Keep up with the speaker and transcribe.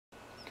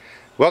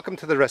Welcome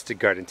to the Rustic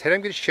Garden. Today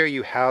I'm going to show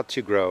you how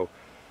to grow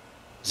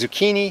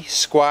zucchini,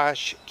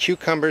 squash,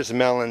 cucumbers,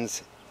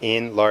 melons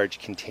in large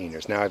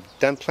containers. Now I've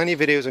done plenty of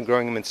videos on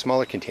growing them in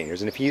smaller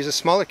containers, and if you use a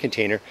smaller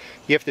container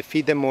you have to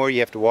feed them more, you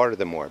have to water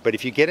them more. But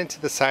if you get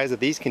into the size of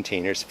these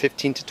containers,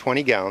 15 to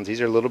 20 gallons, these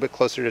are a little bit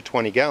closer to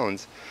 20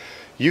 gallons,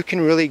 you can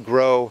really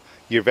grow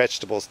your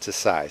vegetables to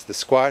size. The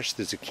squash,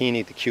 the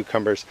zucchini, the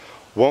cucumbers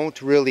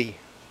won't really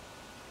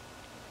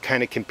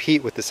kind of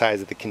compete with the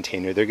size of the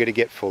container. They're going to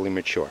get fully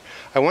mature.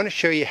 I want to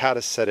show you how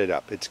to set it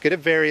up. It's going to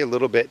vary a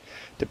little bit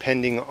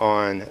depending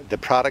on the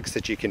products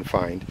that you can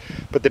find,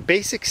 but the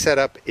basic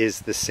setup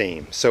is the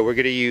same. So we're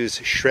going to use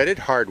shredded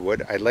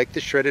hardwood. I like the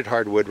shredded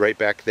hardwood right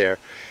back there,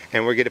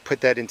 and we're going to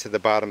put that into the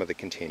bottom of the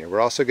container. We're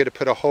also going to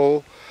put a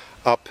hole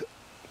up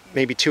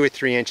maybe 2 or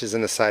 3 inches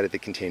in the side of the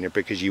container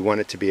because you want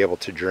it to be able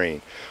to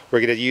drain. We're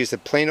going to use the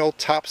plain old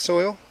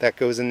topsoil that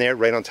goes in there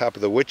right on top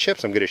of the wood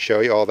chips. I'm going to show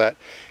you all that.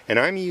 And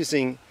I'm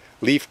using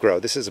Leaf Grow.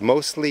 This is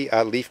mostly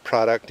a leaf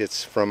product.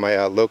 It's from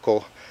my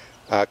local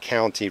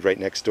county right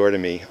next door to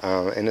me,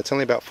 and it's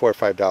only about $4 or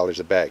 $5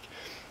 a bag.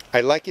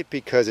 I like it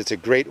because it's a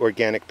great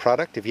organic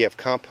product. If you have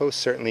compost,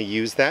 certainly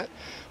use that.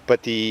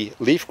 But the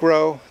Leaf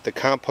Grow, the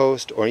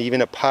compost, or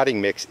even a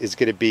potting mix is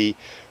going to be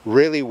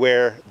really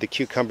where the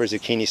cucumber,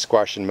 zucchini,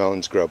 squash, and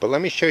melons grow. But let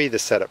me show you the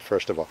setup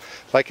first of all.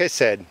 Like I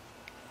said,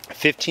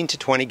 15 to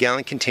 20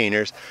 gallon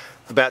containers,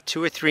 about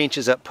 2 or 3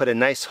 inches up, put a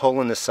nice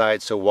hole in the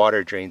side so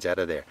water drains out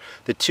of there.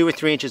 The 2 or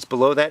 3 inches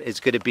below that is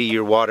going to be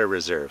your water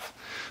reserve.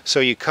 So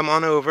you come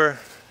on over,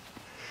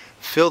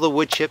 fill the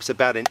wood chips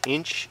about 1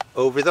 inch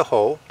over the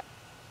hole,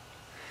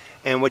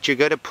 and what you're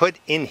going to put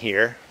in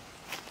here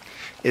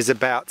is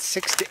about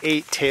 6 to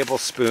 8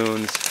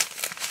 tablespoons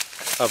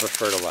of a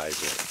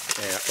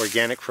fertilizer,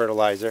 organic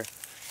fertilizer.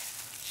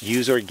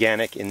 Use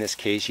organic in this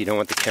case. You don't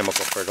want the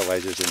chemical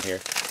fertilizers in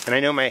here. And I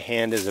know my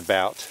hand is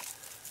about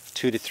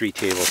 2 to 3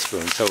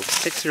 tablespoons. So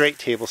 6 or 8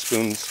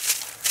 tablespoons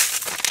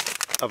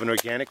of an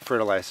organic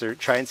fertilizer.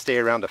 Try and stay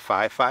around a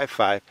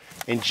 5,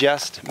 and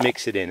just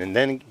mix it in. And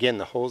then again,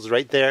 the hole's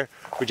right there.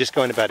 We're just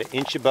going about 1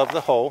 inch above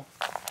the hole.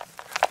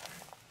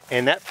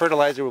 And that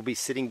fertilizer will be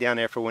sitting down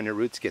there for when the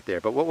roots get there.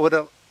 But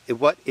what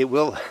it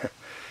will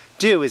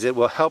do is it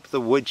will help the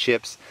wood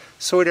chips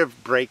sort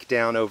of break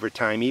down over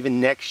time.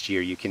 Even next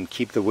year you can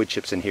keep the wood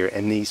chips in here,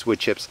 and these wood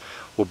chips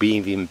will be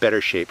in even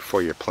better shape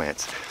for your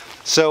plants.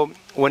 So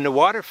when the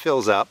water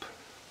fills up,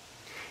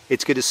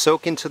 it's going to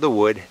soak into the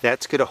wood.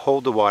 That's going to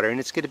hold the water, and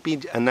it's going to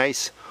be a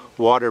nice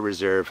water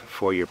reserve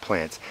for your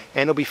plants.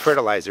 And there'll be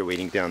fertilizer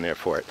waiting down there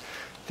for it.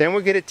 Then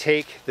we're going to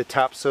take the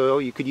topsoil.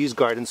 You could use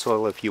garden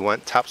soil if you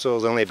want. Topsoil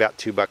is only about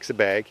 $2 a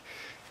bag.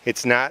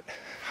 It's not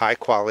high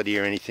quality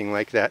or anything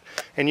like that.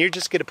 And you're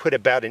just going to put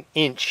about 1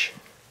 inch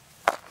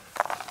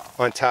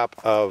on top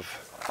of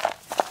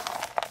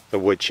the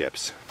wood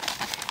chips.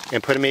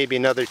 And put maybe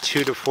another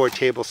 2 to 4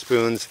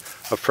 tablespoons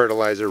of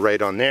fertilizer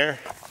right on there.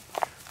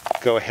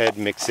 Go ahead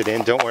and mix it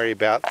in. Don't worry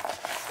about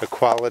the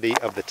quality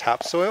of the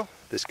topsoil.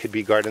 This could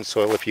be garden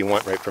soil if you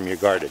want, right from your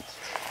garden.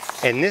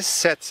 And this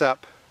sets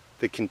up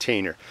the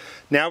container.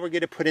 Now we're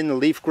going to put in the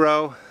Leaf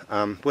Grow,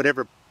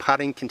 whatever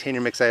potting container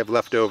mix I have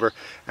left over,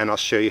 and I'll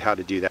show you how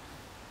to do that.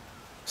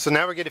 So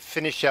now we're going to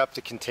finish up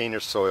the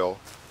container soil.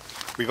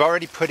 We've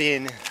already put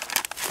in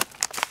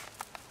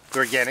the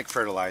organic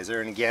fertilizer,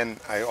 and again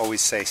I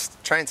always say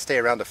try and stay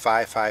around a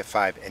 5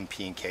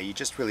 NP&K. You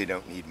just really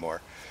don't need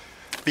more.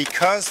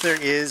 Because there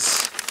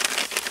is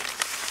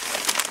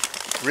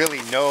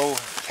really no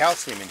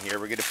calcium in here,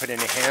 we're going to put in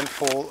a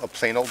handful of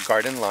plain old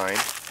garden lime.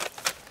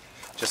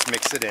 Just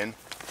mix it in.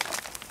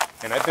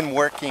 And I've been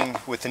working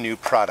with a new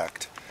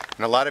product,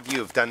 and a lot of you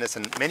have done this,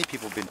 and many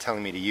people have been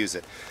telling me to use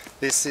it.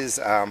 This is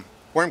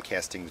worm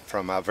casting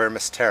from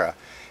Vermis,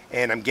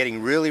 and I'm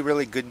getting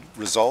really good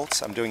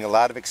results. I'm doing a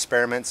lot of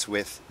experiments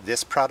with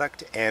this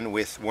product and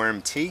with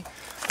worm tea,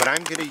 but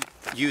I'm going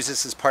to use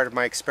this as part of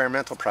my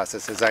experimental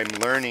process as I'm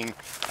learning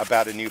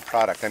about a new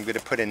product. I'm going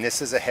to put in,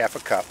 this is a half a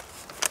cup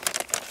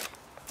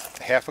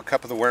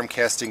of the worm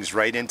castings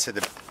right into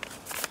the,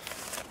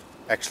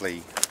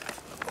 actually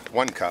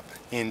 1 cup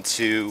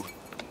into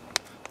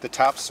the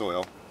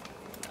topsoil,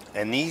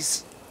 and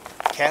these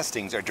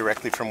castings are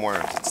directly from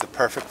worms. It's the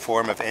perfect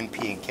form of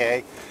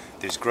NP&K.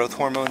 There's growth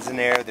hormones in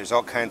there, there's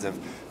all kinds of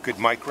good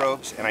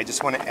microbes, and I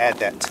just want to add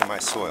that to my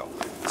soil.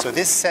 So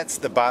this sets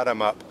the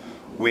bottom up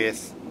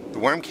with the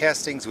worm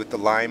castings, with the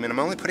lime, and I'm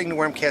only putting the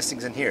worm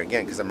castings in here,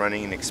 again, because I'm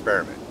running an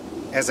experiment,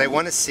 as I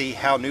want to see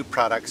how new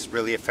products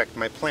really affect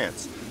my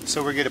plants.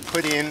 So we're going to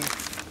put in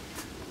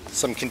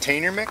some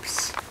container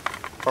mix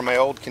from my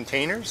old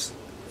containers,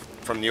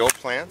 from the old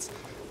plants.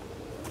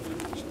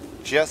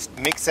 Just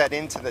mix that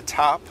into the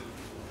top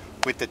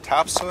with the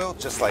topsoil,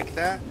 just like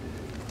that.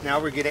 Now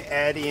we're going to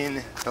add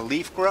in the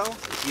Leaf Grow.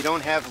 If you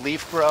don't have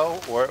Leaf Grow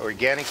or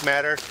organic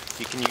matter,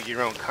 you can use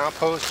your own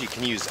compost, you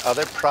can use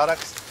other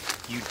products.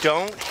 You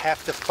don't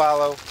have to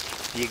follow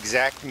the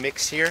exact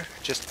mix here,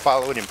 just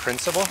follow it in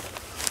principle.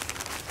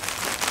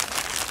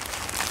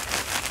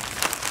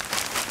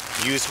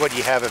 Use what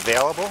you have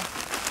available.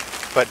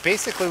 But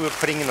basically we're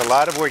putting in a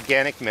lot of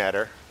organic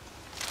matter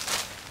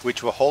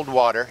which will hold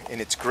water,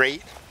 and it's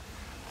great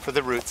for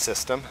the root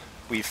system.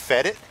 We've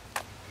fed it.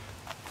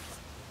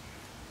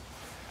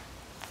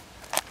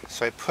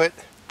 So I put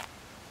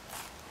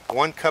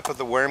 1 cup of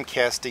the worm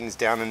castings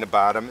down in the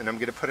bottom, and I'm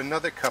going to put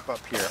another cup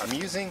up here. I'm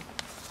using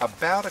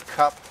about a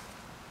cup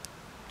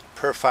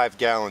per 5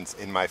 gallons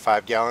in my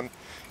 5-gallon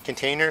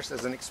containers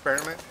as an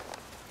experiment.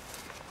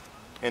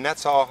 And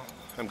that's all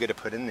I'm going to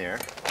put in there.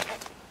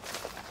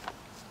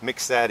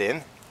 Mix that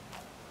in.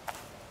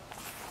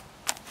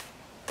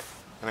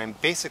 And I'm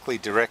basically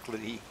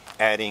directly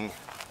adding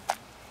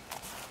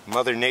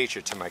Mother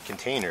Nature to my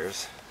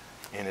containers,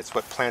 and it's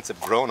what plants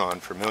have grown on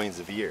for millions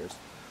of years.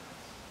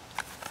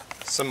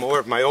 Some more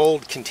of my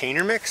old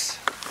container mix.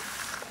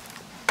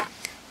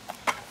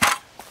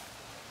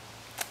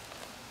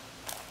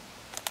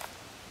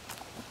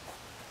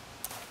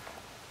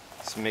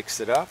 Let's mix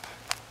it up.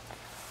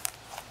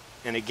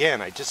 And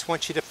again, I just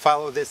want you to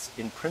follow this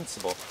in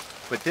principle,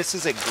 but this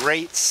is a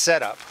great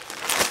setup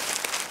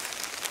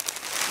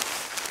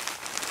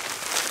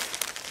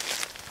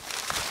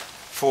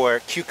for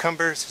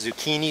cucumbers,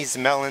 zucchinis,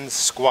 melons,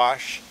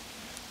 squash.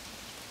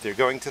 They're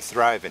going to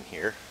thrive in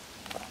here.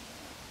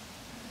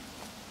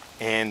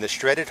 And the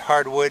shredded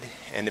hardwood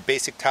and the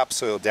basic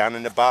topsoil down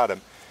in the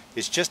bottom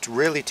is just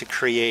really to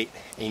create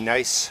a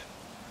nice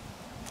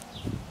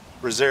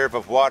reserve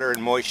of water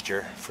and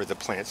moisture for the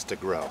plants to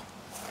grow.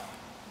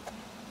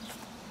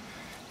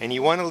 And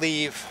you want to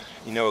leave,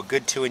 a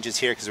good 2 inches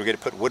here, because we're going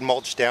to put wood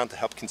mulch down to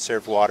help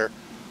conserve water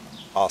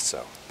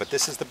also. But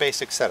this is the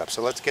basic setup,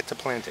 so let's get to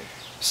planting.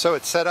 So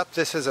it's set up.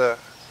 This is a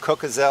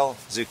Cocozelle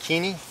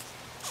zucchini.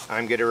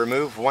 I'm going to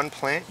remove 1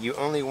 plant. You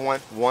only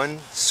want 1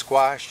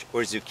 squash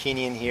or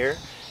zucchini in here.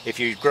 If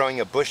you're growing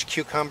a bush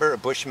cucumber, a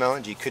bush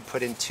melon, you could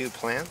put in 2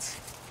 plants.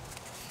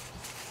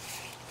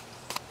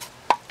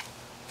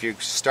 If you're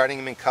starting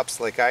them in cups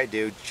like I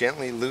do,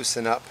 gently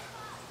loosen up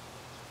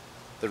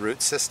the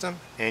root system,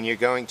 and you're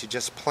going to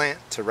just plant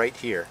to right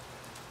here.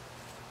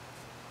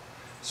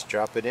 Just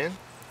drop it in,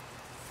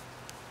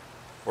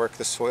 work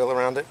the soil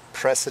around it,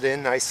 press it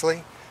in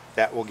nicely.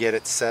 That will get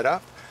it set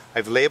up.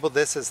 I've labeled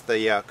this as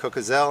the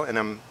Cocozelle, and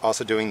I'm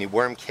also doing the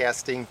worm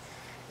casting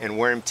and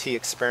worm tea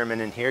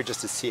experiment in here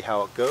just to see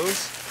how it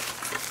goes.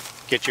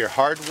 Get your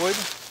hardwood.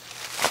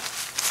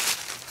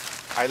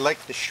 I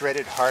like the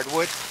shredded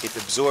hardwood. It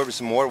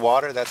absorbs more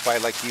water. That's why I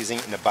like using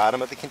it in the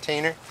bottom of the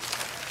container.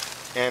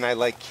 And I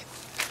like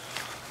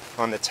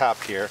on the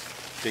top here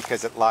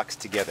because it locks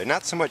together.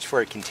 Not so much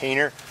for a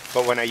container,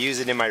 but when I use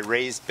it in my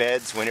raised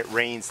beds, when it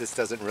rains, this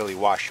doesn't really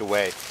wash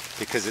away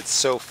because it's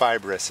so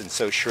fibrous and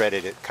so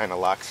shredded it kind of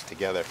locks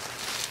together.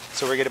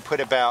 So we're going to put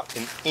about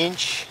 1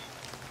 inch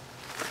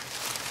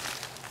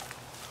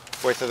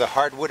worth of the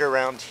hardwood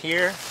around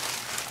here.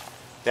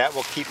 That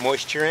will keep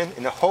moisture in.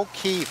 And the whole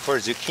key for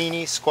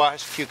zucchini,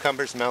 squash,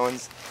 cucumbers,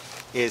 melons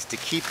is to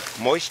keep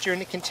moisture in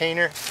the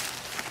container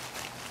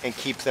and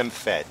keep them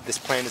fed. This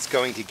plant is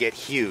going to get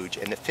huge,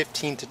 and the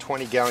 15 to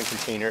 20 gallon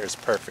container is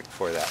perfect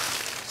for that.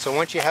 So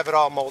once you have it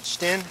all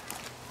mulched in,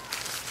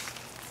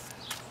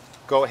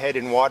 go ahead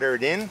and water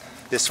it in.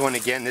 This one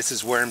again, this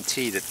is worm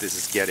tea that this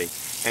is getting,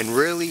 and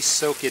really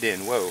soak it in.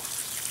 Whoa.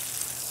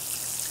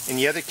 In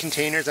the other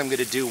containers, I'm going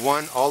to do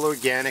one all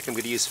organic. I'm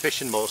going to use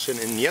fish emulsion,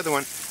 and the other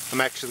one I'm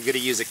actually going to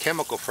use a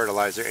chemical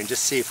fertilizer and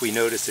just see if we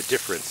notice a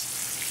difference.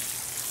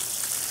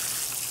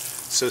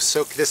 So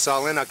soak this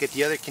all in. I'll get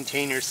the other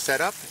containers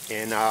set up,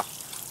 and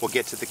we'll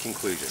get to the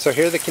conclusion. So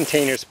here are the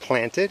containers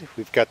planted.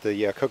 We've got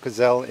the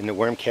Cocozelle in the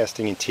worm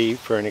casting and tea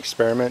for an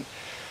experiment.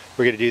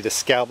 We're going to do the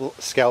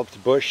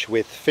scalloped bush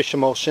with fish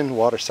emulsion,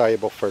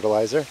 water-soluble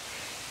fertilizer,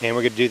 and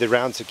we're going to do the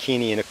round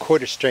zucchini in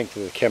 1/4 strength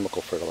of the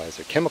chemical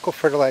fertilizer. Chemical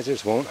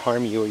fertilizers won't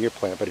harm you or your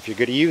plant, but if you're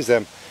going to use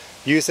them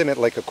at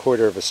like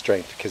 1/4 of a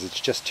strength because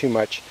it's just too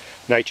much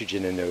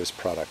nitrogen in those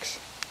products.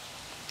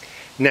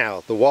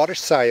 Now, the water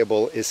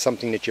soluble is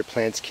something that your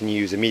plants can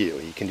use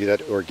immediately. You can do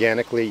that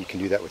organically, you can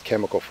do that with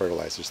chemical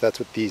fertilizers. That's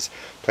what these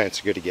plants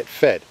are going to get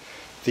fed.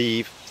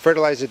 The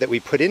fertilizer that we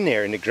put in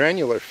there in the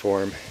granular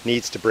form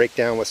needs to break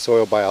down with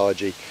soil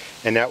biology,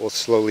 and that will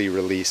slowly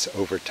release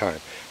over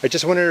time. I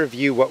just want to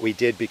review what we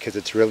did because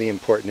it's really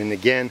important. And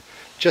again,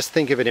 just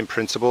think of it in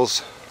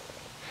principles.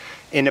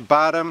 In the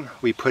bottom,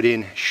 we put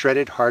in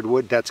shredded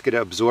hardwood. That's going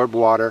to absorb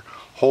water,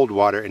 hold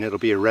water, and it'll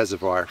be a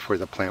reservoir for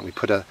the plant. We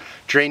put a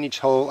drainage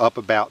hole up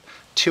about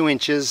 2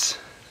 inches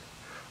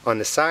on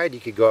the side. You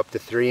could go up to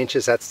 3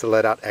 inches. That's to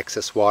let out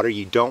excess water.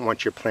 You don't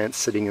want your plants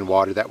sitting in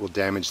water. That will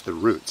damage the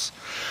roots.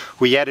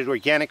 We added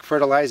organic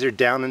fertilizer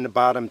down in the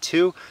bottom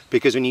too,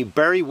 because when you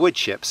bury wood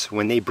chips,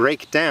 when they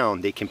break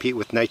down, they compete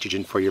with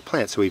nitrogen for your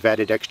plant. So we've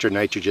added extra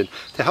nitrogen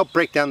to help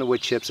break down the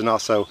wood chips and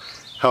also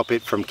help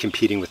it from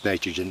competing with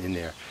nitrogen in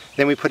there.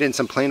 Then we put in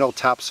some plain old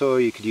topsoil.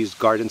 You could use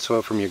garden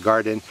soil from your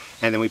garden,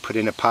 and then we put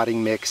in a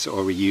potting mix,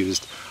 or we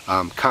used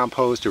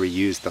compost, or we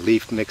used the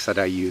leaf mix that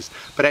I used.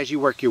 But as you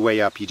work your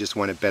way up, you just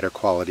want a better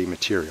quality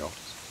material.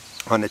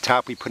 On the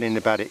top we put in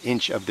about 1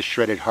 inch of the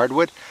shredded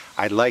hardwood.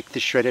 I like the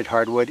shredded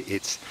hardwood.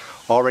 It's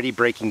already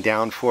breaking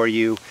down for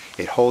you.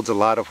 It holds a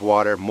lot of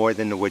water, more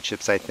than the wood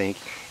chips I think,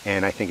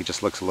 and I think it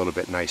just looks a little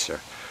bit nicer.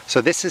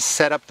 So this has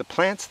set up the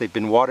plants. They've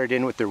been watered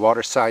in with their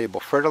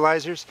water-soluble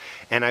fertilizers,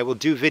 and I will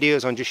do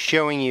videos on just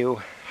showing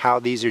you how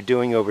these are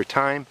doing over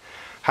time,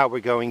 how we're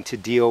going to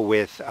deal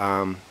with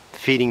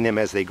feeding them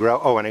as they grow.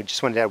 Oh, and I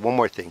just wanted to add one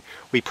more thing.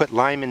 We put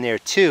lime in there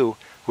too,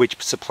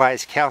 which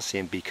supplies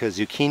calcium, because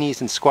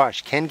zucchinis and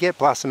squash can get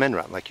blossom end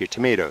rot like your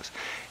tomatoes,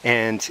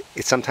 and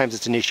sometimes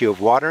it's an issue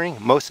of watering.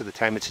 Most of the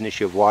time it's an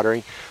issue of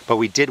watering, but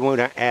we did want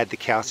to add the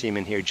calcium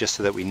in here just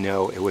so that we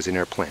know it was in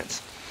our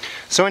plants.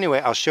 So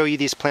anyway, I'll show you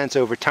these plants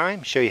over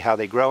time, show you how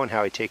they grow and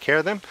how I take care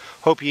of them.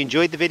 Hope you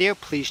enjoyed the video.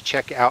 Please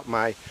check out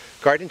my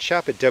garden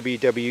shop at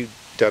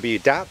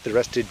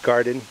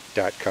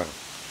www.therestedgarden.com.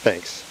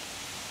 Thanks.